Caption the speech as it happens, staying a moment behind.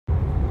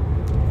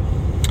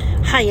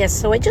Hi, yes.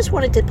 So I just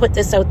wanted to put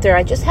this out there.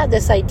 I just had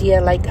this idea,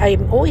 like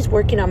I'm always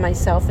working on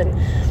myself, and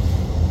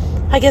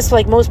I guess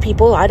like most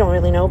people, I don't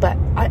really know, but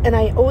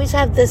I always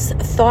have this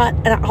thought,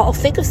 and I'll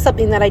think of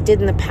something that I did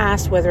in the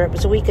past, whether it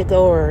was a week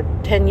ago or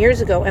 10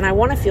 years ago, and I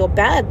want to feel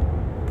bad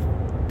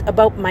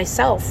about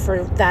myself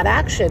for that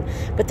action.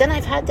 But then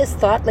I've had this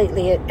thought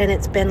lately, and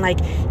it's been like,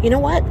 you know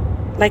what?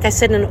 Like I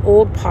said in an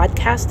old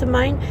podcast of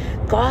mine,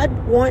 God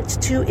wants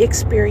to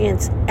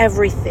experience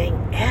everything.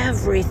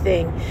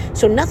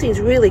 So nothing's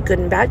really good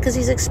and bad because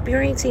he's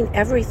experiencing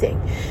everything.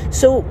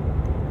 So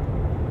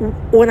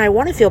when I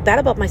want to feel bad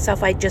about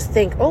myself, I just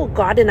think, oh,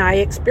 God and I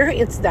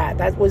experienced that.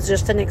 That was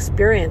just an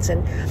experience.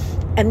 And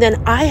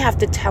then I have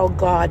to tell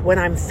God when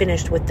I'm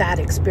finished with that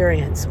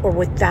experience, or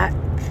with that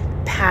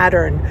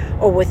pattern,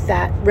 or with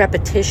that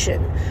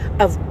repetition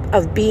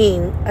of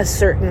being a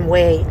certain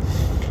way.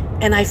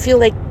 And I feel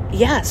like,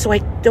 yeah, so I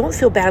don't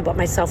feel bad about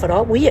myself at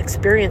all. We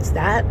experienced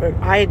that, or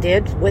I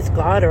did with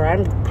God, or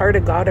I'm part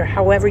of God, or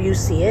however you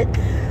see it.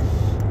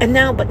 But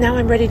now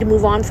I'm ready to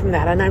move on from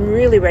that, and I'm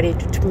really ready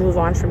to move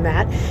on from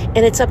that.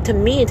 And it's up to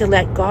me to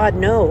let God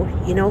know,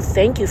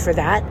 thank you for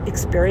that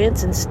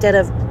experience. Instead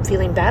of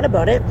feeling bad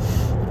about it,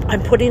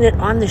 I'm putting it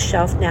on the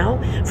shelf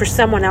now for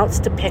someone else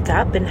to pick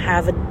up and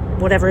have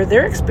whatever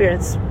their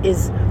experience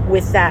is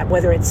with that,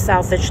 whether it's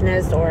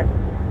selfishness, or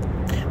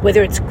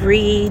whether it's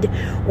greed,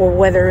 or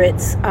whether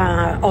it's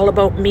all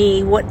about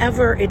me,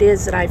 whatever it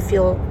is that I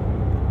feel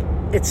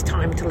it's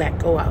time to let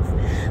go of.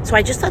 So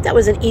I just thought that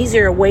was an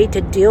easier way to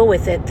deal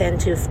with it than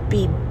to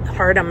be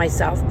hard on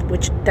myself,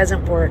 which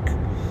doesn't work.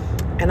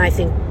 And I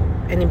think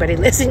anybody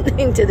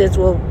listening to this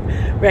will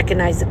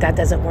recognize that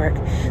doesn't work.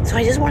 So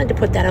I just wanted to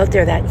put that out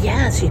there, that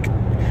yes,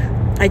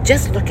 I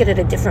just look at it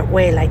a different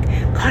way. Like,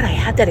 God, I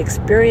had that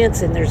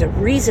experience, and there's a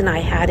reason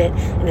I had it,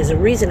 and there's a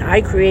reason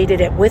I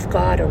created it with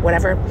God or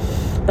whatever.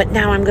 But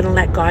now I'm going to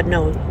let God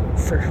know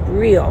for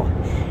real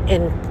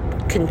and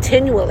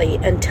continually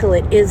until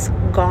it is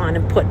gone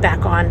and put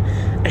back on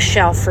a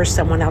shelf for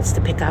someone else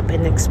to pick up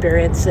and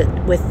experience it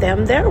with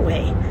them their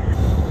way.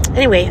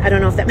 Anyway, I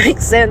don't know if that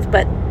makes sense,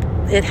 but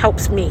it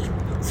helps me.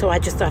 So I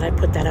just thought I'd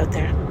put that out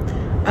there.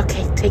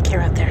 Okay, take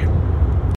care out there.